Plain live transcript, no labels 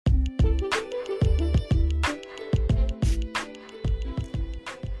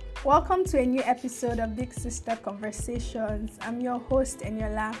Welcome to a new episode of Big Sister Conversations. I'm your host,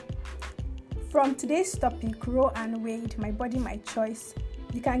 Eniola. From today's topic, Roe and Wade, My Body, My Choice,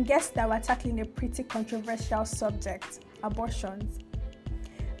 you can guess that we're tackling a pretty controversial subject, abortions.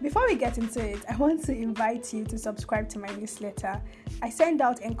 Before we get into it, I want to invite you to subscribe to my newsletter. I send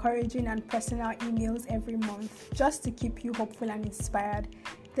out encouraging and personal emails every month just to keep you hopeful and inspired.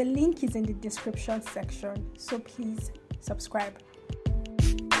 The link is in the description section, so please subscribe.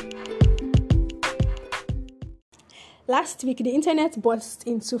 Last week, the internet burst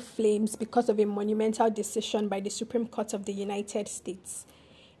into flames because of a monumental decision by the Supreme Court of the United States.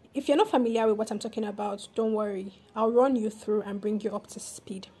 If you're not familiar with what I'm talking about, don't worry. I'll run you through and bring you up to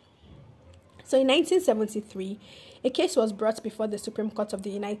speed. So in 1973, a case was brought before the Supreme Court of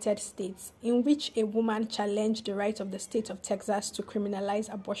the United States in which a woman challenged the right of the state of Texas to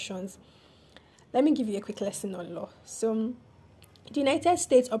criminalize abortions. Let me give you a quick lesson on law. So, the United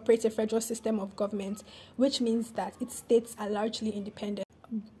States operates a federal system of government, which means that its states are largely independent.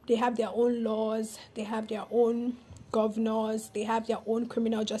 They have their own laws, they have their own governors, they have their own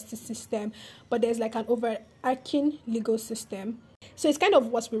criminal justice system, but there's like an overarching legal system. So it's kind of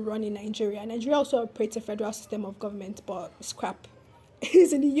what we run in Nigeria. Nigeria also operates a federal system of government, but scrap.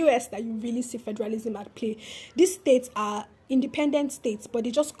 It's in the US that you really see federalism at play. These states are independent states, but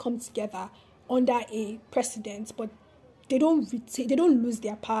they just come together under a precedent, but they don't lose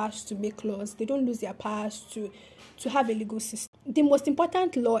their powers to make laws. They don't lose their powers to have a legal system. The most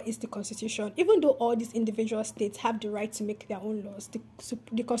important law is the Constitution. Even though all these individual states have the right to make their own laws,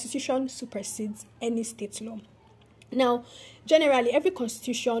 the Constitution supersedes any state law. Now, generally, every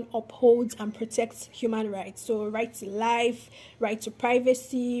constitution upholds and protects human rights. So, right to life, right to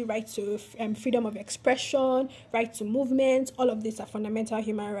privacy, right to freedom of expression, right to movement, all of these are fundamental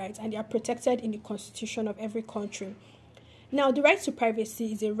human rights, and they are protected in the constitution of every country. Now, the right to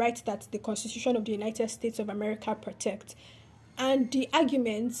privacy is a right that the Constitution of the United States of America protects. And the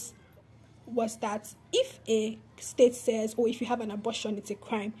argument was that if a state says, if you have an abortion, it's a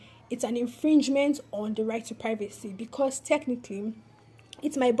crime, it's an infringement on the right to privacy because technically,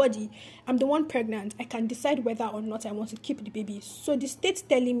 it's my body. I'm the one pregnant. I can decide whether or not I want to keep the baby. So the state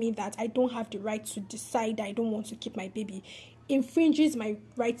telling me that I don't have the right to decide that I don't want to keep my baby infringes my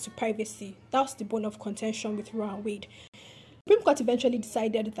right to privacy. That's the bone of contention with Roe and Wade. The Supreme Court eventually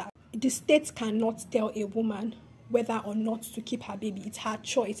decided that the state cannot tell a woman whether or not to keep her baby. It's her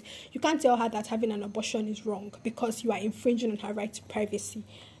choice. You can't tell her that having an abortion is wrong because you are infringing on her right to privacy.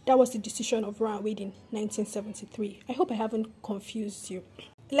 That was the decision of Roe and Wade in 1973. I hope I haven't confused you.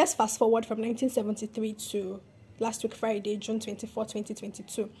 Let's fast forward from 1973 to last week, Friday, June 24,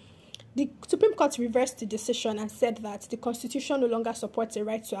 2022. The Supreme Court reversed the decision and said that the Constitution no longer supports a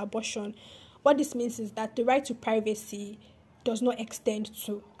right to abortion. What this means is that the right to privacy does not extend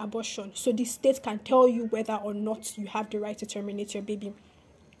to abortion. So the state can tell you whether or not you have the right to terminate your baby.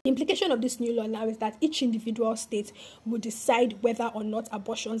 The implication of this new law now is that each individual state will decide whether or not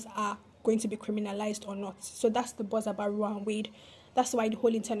abortions are going to be criminalized or not. So that's the buzz about Roe and Wade. That's why the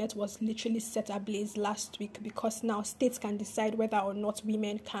whole internet was literally set ablaze last week, because now states can decide whether or not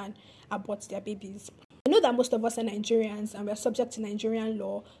women can abort their babies. I know that most of us are Nigerians and we're subject to Nigerian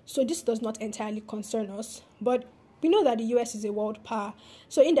law, so this does not entirely concern us, but we know that the US is a world power,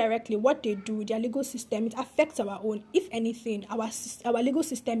 so indirectly what they do, their legal system, it affects our own. If anything, our legal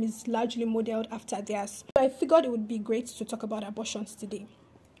system is largely modeled after theirs. So I figured it would be great to talk about abortions today.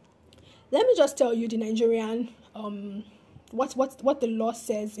 Let me just tell you the Nigerian, what the law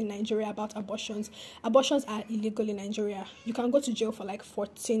says in Nigeria about abortions. Abortions are illegal in Nigeria. You can go to jail for like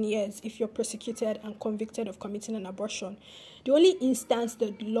 14 years if you're prosecuted and convicted of committing an abortion. The only instance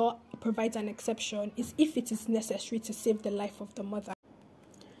the law provides an exception is if it is necessary to save the life of the mother.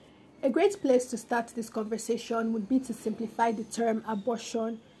 A great place to start this conversation would be to simplify the term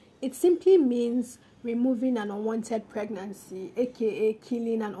abortion. It simply means removing an unwanted pregnancy, aka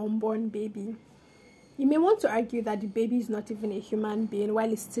killing an unborn baby. You may want to argue that the baby is not even a human being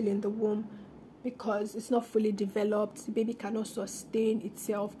while it's still in the womb because it's not fully developed. The baby cannot sustain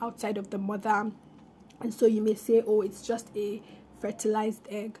itself outside of the mother. And so you may say, it's just a fertilized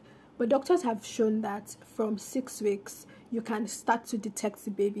egg. But doctors have shown that from 6 weeks, you can start to detect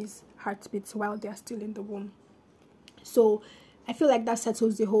the baby's heartbeats while they're still in the womb. So I feel like that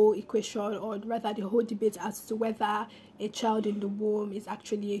settles the whole equation, or rather the whole debate as to whether a child in the womb is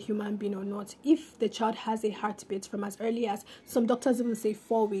actually a human being or not. If the child has a heartbeat from as early as, some doctors even say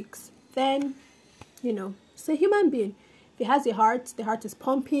 4 weeks, then, it's a human being. If it has a heart, the heart is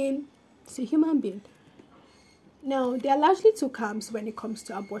pumping, it's a human being. Now, there are largely two camps when it comes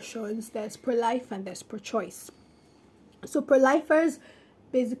to abortions. There's pro-life and there's pro-choice. So pro-lifers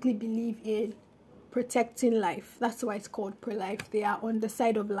basically believe in protecting life. That's why it's called pro-life. They are on the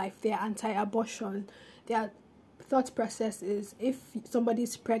side of life. They are anti-abortion. Their thought process is if somebody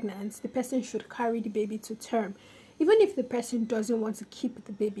is pregnant, the person should carry the baby to term. Even if the person doesn't want to keep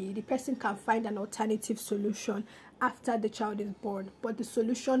the baby, the person can find an alternative solution after the child is born. But the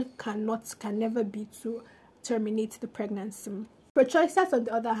solution can never be to terminate the pregnancy. Pro-choicers, on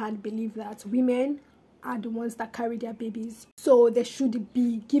the other hand, believe that women are the ones that carry their babies. So they should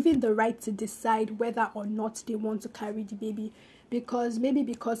be given the right to decide whether or not they want to carry the baby, because maybe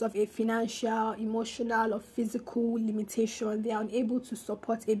because of a financial, emotional, or physical limitation, they are unable to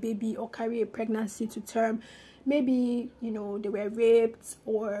support a baby or carry a pregnancy to term. Maybe, they were raped,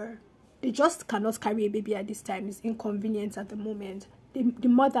 or they just cannot carry a baby at this time. It's inconvenient at the moment. The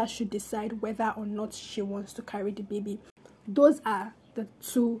mother should decide whether or not she wants to carry the baby. Those are the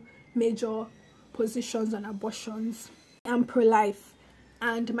two major positions on abortions. I'm pro-life,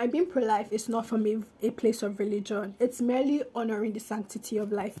 and my being pro-life is not from a place of religion. It's merely honoring the sanctity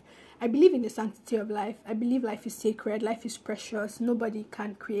of life. I believe in the sanctity of life. I believe life is sacred, life is precious. Nobody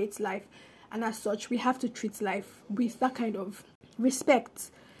can create life, and as such, we have to treat life with that kind of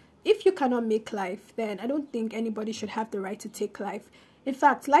respect. If you cannot make life, then I don't think anybody should have the right to take life. In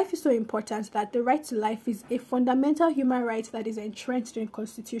fact, life is so important that the right to life is a fundamental human right that is entrenched in the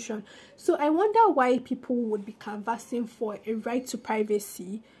Constitution. So I wonder why people would be canvassing for a right to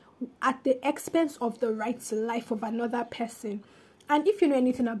privacy at the expense of the right to life of another person. And if you know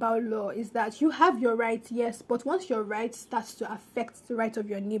anything about law, is that you have your right, yes, but once your right starts to affect the right of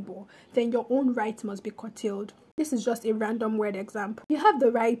your neighbor, then your own right must be curtailed. This is just a random word example. You have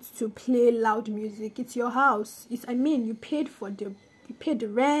the right to play loud music. It's your house. You paid the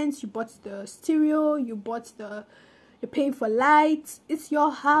rent, you bought the stereo, you're paying for lights. It's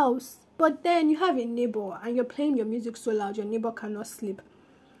your house. But then you have a neighbor and you're playing your music so loud your neighbor cannot sleep.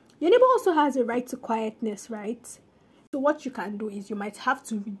 Your neighbor also has a right to quietness, right? So what you can do is you might have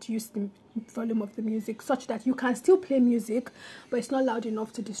to reduce the volume of the music such that you can still play music, but it's not loud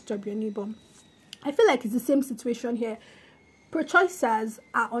enough to disturb your neighbor. I feel like it's the same situation here. Pro-choicers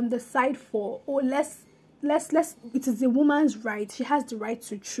are on the side for, it is a woman's right. She has the right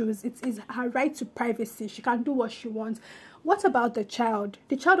to choose. It is her right to privacy. She can do what she wants. What about the child?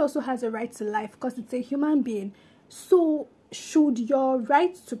 The child also has a right to life because it's a human being. So should your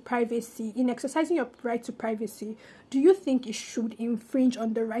right to privacy, in exercising your right to privacy, do you think it should infringe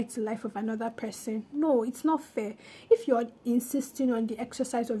on the right to life of another person? No, it's not fair. If you're insisting on the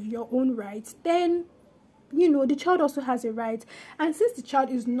exercise of your own rights, then the child also has a right. And since the child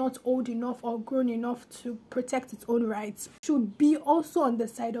is not old enough or grown enough to protect its own rights, should be also on the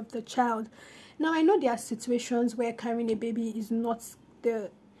side of the child. Now, I know there are situations where carrying a baby is not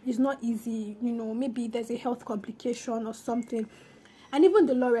easy. Maybe there's a health complication or something. And even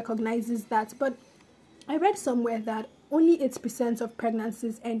the law recognizes that. But I read somewhere that only 8% of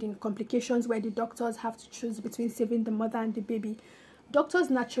pregnancies end in complications where the doctors have to choose between saving the mother and the baby. Doctors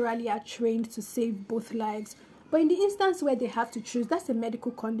naturally are trained to save both lives. But in the instance where they have to choose, that's a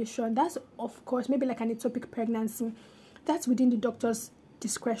medical condition. That's, of course, maybe like an ectopic pregnancy. That's within the doctor's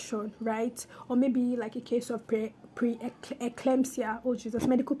discretion, right? Or maybe like a case of preeclampsia. Oh, Jesus,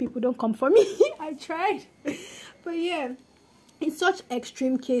 medical people don't come for me. I tried. But yeah, in such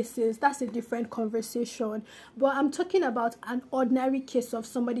extreme cases, that's a different conversation. But I'm talking about an ordinary case of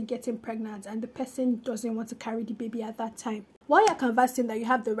somebody getting pregnant and the person doesn't want to carry the baby at that time. While you're canvassing that you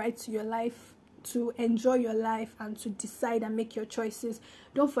have the right to your life, to enjoy your life, and to decide and make your choices,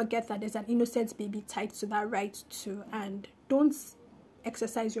 don't forget that there's an innocent baby tied to that right too. And don't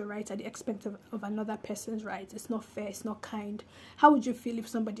exercise your right at the expense of another person's right. It's not fair. It's not kind. How would you feel if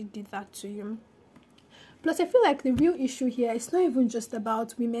somebody did that to you? Plus, I feel like the real issue here is not even just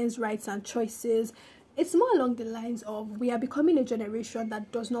about women's rights and choices. It's more along the lines of we are becoming a generation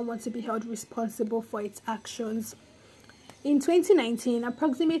that does not want to be held responsible for its actions. In 2019,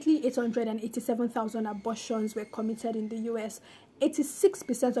 approximately 887,000 abortions were committed in the US.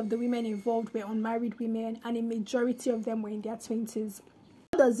 86% of the women involved were unmarried women, and a majority of them were in their 20s.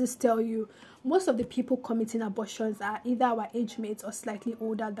 What does this tell you? Most of the people committing abortions are either our age mates or slightly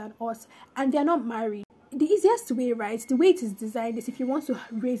older than us, and they're not married. The easiest way, right, the way it is designed is if you want to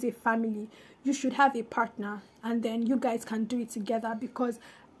raise a family, you should have a partner, and then you guys can do it together, because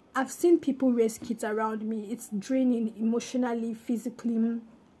I've seen people raise kids around me. It's draining emotionally, physically,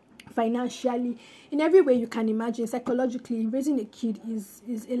 financially, in every way you can imagine. Psychologically, raising a kid is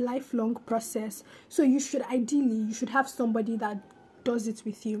a lifelong process. So you should have somebody that does it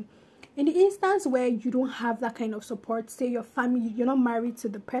with you. In the instance where you don't have that kind of support, say your family, you're not married to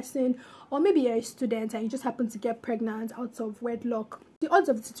the person, or maybe you're a student and you just happen to get pregnant out of wedlock, the odds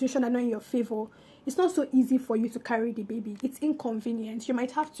of the situation are not in your favor. It's not so easy for you to carry the baby. It's inconvenient. You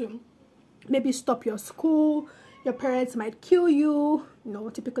might have to maybe stop your school. Your parents might kill you,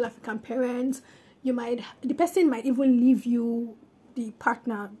 typical African parents. The person might even leave you, the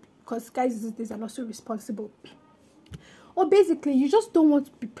partner, because guys these days are not so responsible. Or basically, you just don't want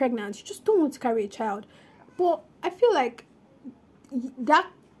to be pregnant. You just don't want to carry a child. But I feel like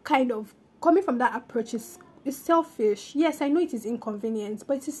that kind of, coming from that approach is selfish. Yes, I know it is inconvenient,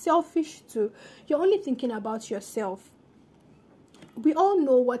 but it is selfish too. You're only thinking about yourself. We all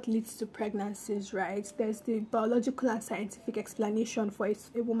know what leads to pregnancies, right? There's the biological and scientific explanation for a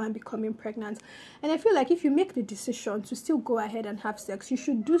woman becoming pregnant. And I feel like if you make the decision to still go ahead and have sex, you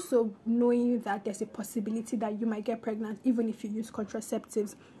should do so knowing that there's a possibility that you might get pregnant even if you use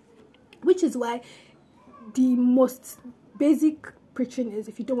contraceptives. Which is why the most basic preaching is,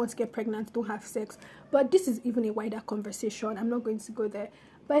 if you don't want to get pregnant, don't have sex. But this is even a wider conversation. I'm not going to go there.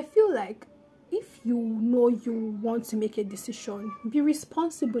 But I feel like if you know you want to make a decision, be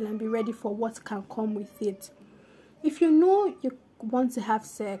responsible and be ready for what can come with it. If you know you want to have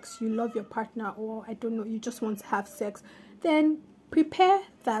sex, you love your partner, or I don't know, you just want to have sex, then prepare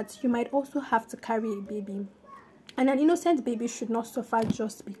that you might also have to carry a baby. And an innocent baby should not suffer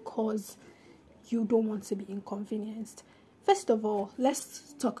just because you don't want to be inconvenienced. First of all,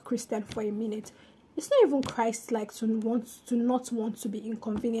 let's talk Christian for a minute. It's not even Christ-like to not want to be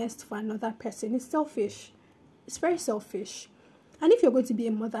inconvenienced for another person. It's selfish. It's very selfish. And if you're going to be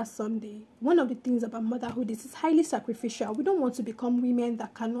a mother someday, one of the things about motherhood is it's highly sacrificial. We don't want to become women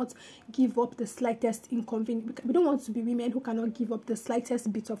that cannot give up the slightest inconvenience. We don't want to be women who cannot give up the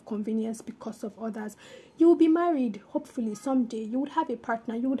slightest bit of convenience because of others. You will be married, hopefully, someday. You would have a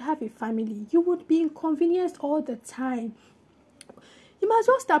partner. You would have a family. You would be inconvenienced all the time. You might as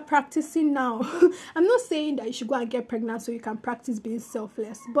well start practicing now. I'm not saying that you should go and get pregnant so you can practice being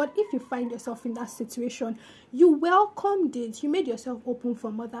selfless. But if you find yourself in that situation, you welcomed it. You made yourself open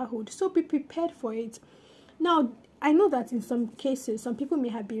for motherhood. So be prepared for it. Now, I know that in some cases, some people may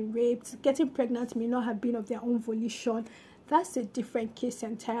have been raped. Getting pregnant may not have been of their own volition. That's a different case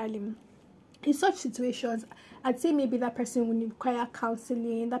entirely. In such situations, I'd say maybe that person would require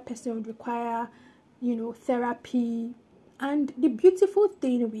counseling. That person would require, therapy. And the beautiful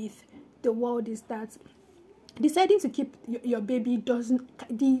thing with the world is that deciding to keep your baby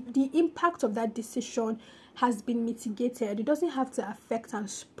the impact of that decision has been mitigated. It doesn't have to affect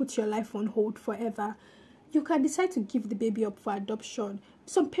and put your life on hold forever. You can decide to give the baby up for adoption.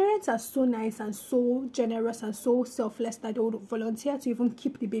 Some parents are so nice and so generous and so selfless that they would volunteer to even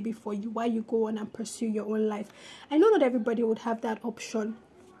keep the baby for you while you go on and pursue your own life. I know not everybody would have that option.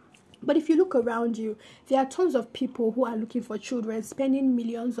 But if you look around you, there are tons of people who are looking for children, spending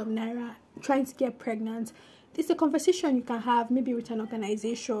millions of naira, trying to get pregnant. It's a conversation you can have maybe with an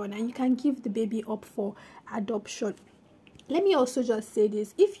organization, and you can give the baby up for adoption. Let me also just say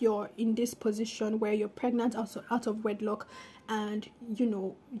this. If you're in this position where you're pregnant out of wedlock and,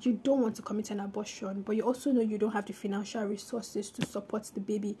 you don't want to commit an abortion, but you also know you don't have the financial resources to support the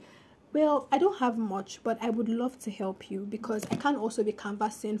baby, well, I don't have much, but I would love to help you, because I can't also be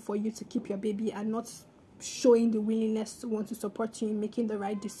canvassing for you to keep your baby and not showing the willingness to want to support you in making the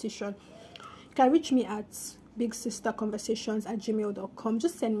right decision. You can reach me at bigsisterconversations@gmail.com.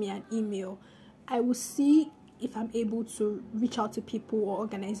 Just send me an email. I will see if I'm able to reach out to people or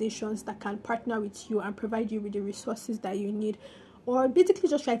organizations that can partner with you and provide you with the resources that you need, or basically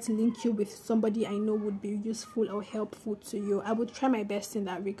just try to link you with somebody I know would be useful or helpful to you. I would try my best in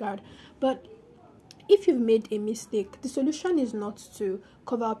that regard. But if you've made a mistake, the solution is not to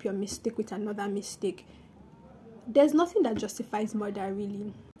cover up your mistake with another mistake. There's nothing that justifies murder,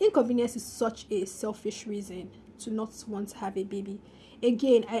 really. Inconvenience is such a selfish reason to not want to have a baby.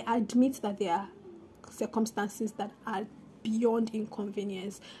 Again, I admit that there are circumstances that are beyond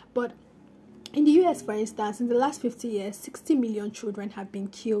inconvenience, but in the US, for instance, in the last 50 years, 60 million children have been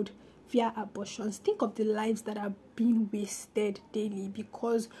killed via abortions. Think of the lives that are being wasted daily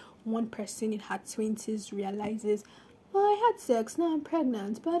because one person in her 20s realizes, well, I had sex, now I'm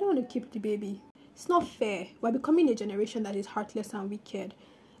pregnant, but I don't want to keep the baby. It's not fair. We're becoming a generation that is heartless and wicked.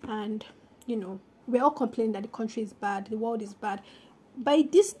 And, we're all complaining that the country is bad, the world is bad. By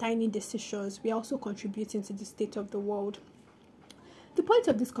these tiny decisions, we're also contributing to the state of the world. The point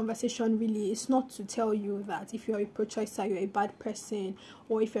of this conversation really is not to tell you that if you're a pro-choicer, you're a bad person,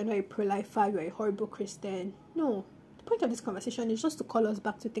 or if you're not a pro-lifer, you're a horrible Christian. No. The point of this conversation is just to call us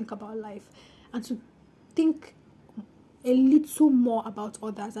back to think about life and to think a little more about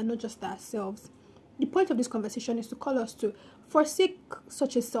others and not just ourselves. The point of this conversation is to call us to forsake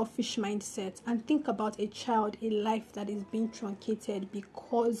such a selfish mindset and think about a child, a life that is being truncated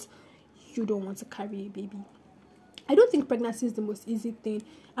because you don't want to carry a baby. I don't think pregnancy is the most easy thing.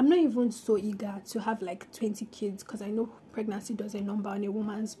 I'm not even so eager to have like 20 kids because I know pregnancy does a number on a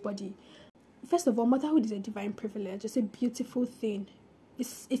woman's body. First of all, motherhood is a divine privilege. It's a beautiful thing.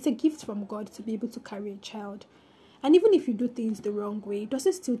 It's a gift from God to be able to carry a child. And even if you do things the wrong way, it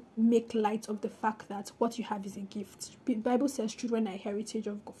doesn't still make light of the fact that what you have is a gift. The Bible says children are a heritage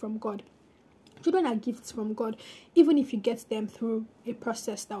from God. Children are gifts from God, even if you get them through a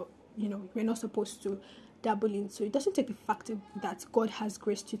process that, we're not supposed to dabble into. It doesn't take the fact that God has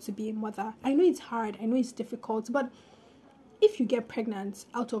graced you to be a mother. I know it's hard. I know it's difficult. But if you get pregnant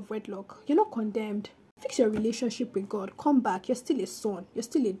out of wedlock, you're not condemned. Fix your relationship with God. Come back. You're still a son. You're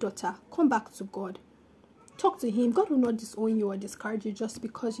still a daughter. Come back to God. Talk to him. God will not disown you or discard you just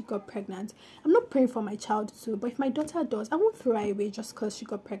because you got pregnant. I'm not praying for my child too, but if my daughter does, I won't throw her away just because she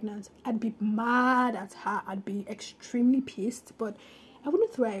got pregnant. I'd be mad at her. I'd be extremely pissed, but I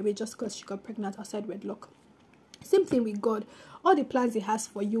wouldn't throw her away just because she got pregnant outside wedlock. Same thing with God. All the plans he has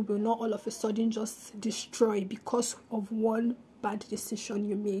for you will not all of a sudden just destroy because of one bad decision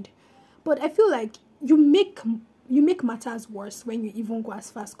you made. But I feel like you make matters worse when you even go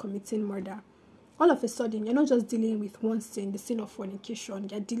as far as committing murder. All of a sudden, you're not just dealing with one sin, the sin of fornication.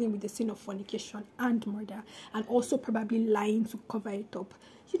 You're dealing with the sin of fornication and murder, and also probably lying to cover it up.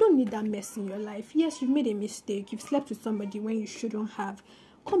 You don't need that mess in your life. Yes, you've made a mistake. You've slept with somebody when you shouldn't have.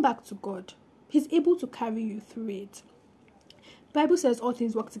 Come back to God. He's able to carry you through it. The Bible says all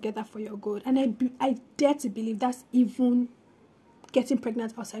things work together for your good. And I dare to believe that's even getting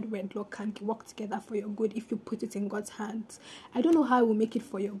pregnant outside wedlock can work together for your good if you put it in God's hands. I don't know how He will make it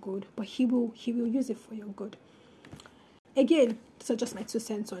for your good, but He will use it for your good. Again, these are just my 2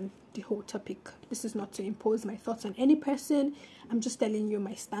 cents on the whole topic. This is not to impose my thoughts on any person. I'm just telling you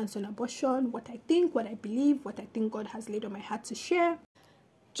my stance on abortion, what I think, what I believe, what I think God has laid on my heart to share.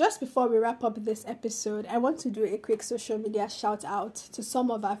 Just before we wrap up this episode, I want to do a quick social media shout out to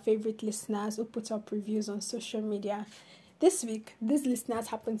some of our favorite listeners who put up reviews on social media. This week, these listeners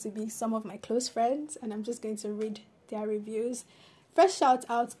happen to be some of my close friends, and I'm just going to read their reviews. First shout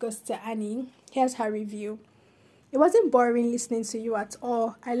out goes to Annie. Here's her review. It wasn't boring listening to you at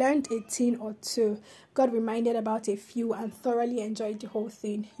all. I learned a thing or two, got reminded about a few, and thoroughly enjoyed the whole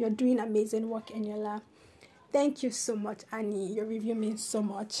thing. You're doing amazing work, Eniola. Thank you so much, Annie. Your review means so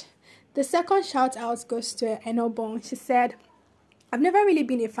much. The second shout out goes to Enobong. She said, I've never really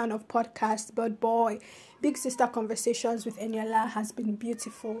been a fan of podcasts, but boy, Big Sister Conversations with Eniola has been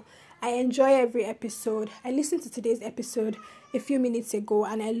beautiful. I enjoy every episode. I listened to today's episode a few minutes ago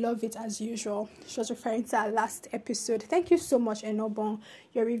and I love it as usual. She was referring to our last episode. Thank you so much, Enobong.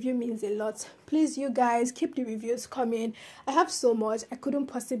 Your review means a lot. Please, you guys, keep the reviews coming. I have so much. I couldn't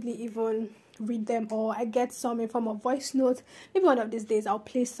possibly even read them all. I get some in form of voice notes. Maybe one of these days I'll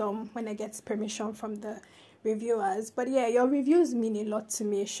play some when I get permission from the reviewers. But yeah, your reviews mean a lot to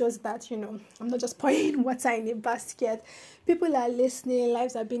me. It shows that, I'm not just pouring water in a basket. People are listening,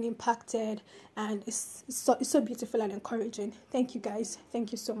 lives are being impacted, and it's so beautiful and encouraging. Thank you guys.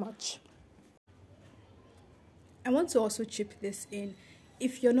 Thank you so much. I want to also chip this in.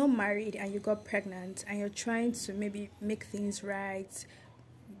 If you're not married and you got pregnant and you're trying to maybe make things right,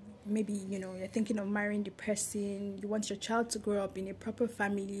 maybe, you're thinking of marrying the person, you want your child to grow up in a proper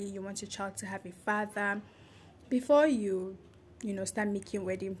family, you want your child to have a father, before you start making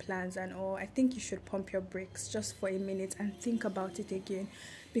wedding plans and all, I think you should pump your brakes just for a minute and think about it again,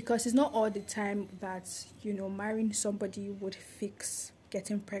 because it's not all the time that, marrying somebody would fix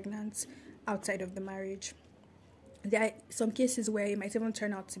getting pregnant outside of the marriage. There are some cases where it might even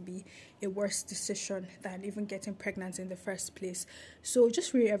turn out to be a worse decision than even getting pregnant in the first place. So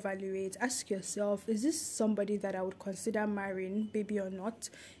just reevaluate. Ask yourself, is this somebody that I would consider marrying, baby or not?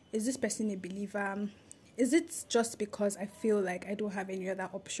 Is this person a believer? Is it just because I feel like I don't have any other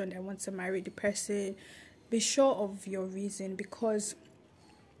option, I want to marry the person? Be sure of your reason, because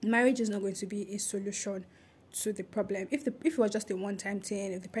marriage is not going to be a solution to the problem. If it was just a one-time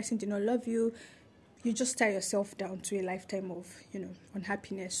thing, if the person did not love you, you just tie yourself down to a lifetime of,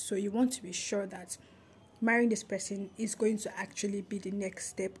 unhappiness. So you want to be sure that marrying this person is going to actually be the next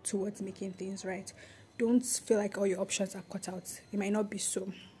step towards making things right. Don't feel like all your options are cut out. It might not be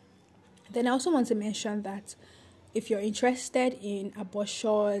so. Then I also want to mention that if you're interested in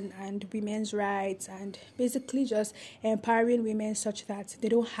abortion and women's rights and basically just empowering women such that they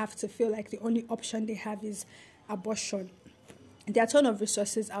don't have to feel like the only option they have is abortion, there are a ton of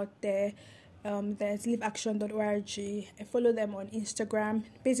resources out there. There's liveaction.org. I follow them on Instagram.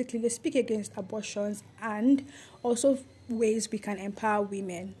 Basically, they speak against abortions and also ways we can empower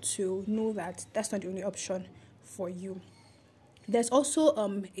women to know that that's not the only option for you. There's also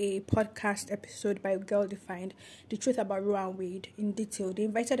a podcast episode by Girl Defined, The Truth About Roe and Wade in detail. They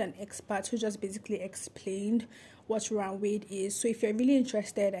invited an expert who just basically explained what Roe and Wade is. So if you're really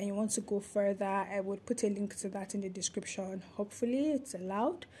interested and you want to go further, I would put a link to that in the description. Hopefully it's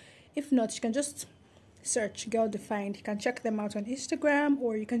allowed. If not, you can just search Girl Defined. You can check them out on Instagram,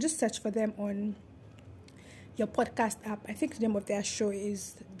 or you can just search for them on your podcast app. I think the name of their show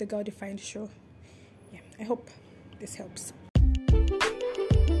is The Girl Defined Show. Yeah, I hope this helps.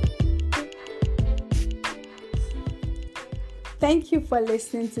 Thank you for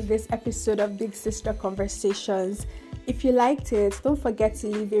listening to this episode of Big Sister Conversations. If you liked it, don't forget to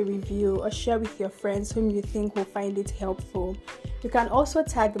leave a review or share with your friends whom you think will find it helpful. You can also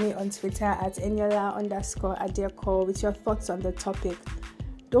tag me on Twitter at Eniola_Adeoko with your thoughts on the topic.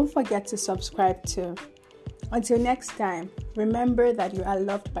 Don't forget to subscribe too. Until next time, remember that you are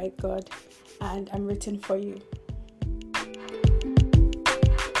loved by God and I'm rooting for you.